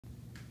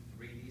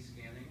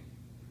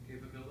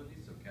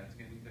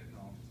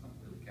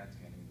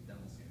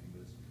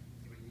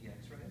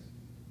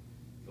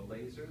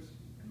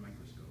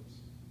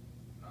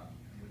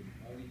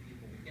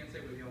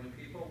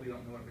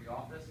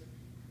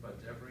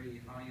every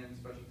high-end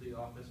specialty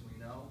office we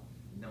know,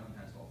 no one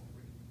has all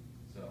three.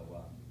 So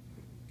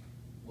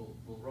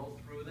we'll roll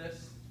through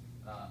this.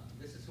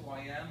 This is who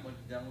I am. Went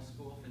to dental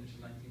school, finished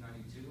in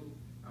 1992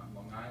 out in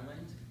Long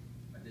Island.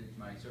 I did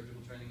my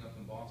surgical training up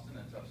in Boston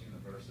at Tufts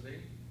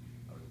University.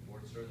 I was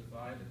board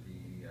certified at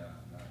in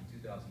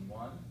 2001,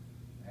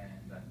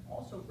 and I'm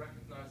also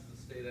recognized as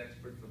a state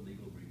expert for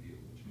legal review,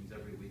 which means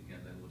every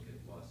weekend I look at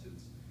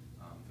lawsuits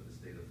for the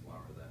state of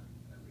Florida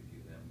and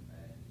review them,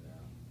 and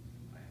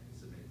I have to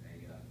submit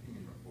a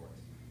opinion report.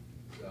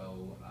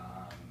 So,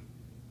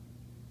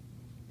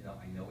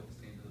 I know what the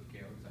standard of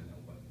care is. I know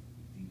what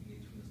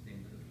deviates from the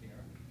standard of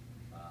care.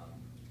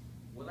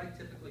 What I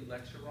typically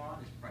lecture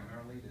on is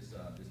primarily this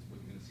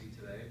what you're going to see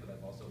today, but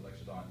I've also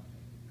lectured on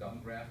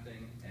gum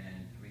grafting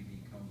and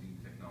 3D cone beam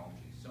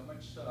technology. So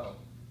much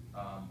so,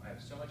 I have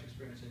so much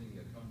experience in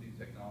the cone beam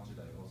technology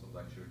that I've also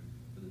lectured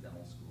for the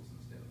dental schools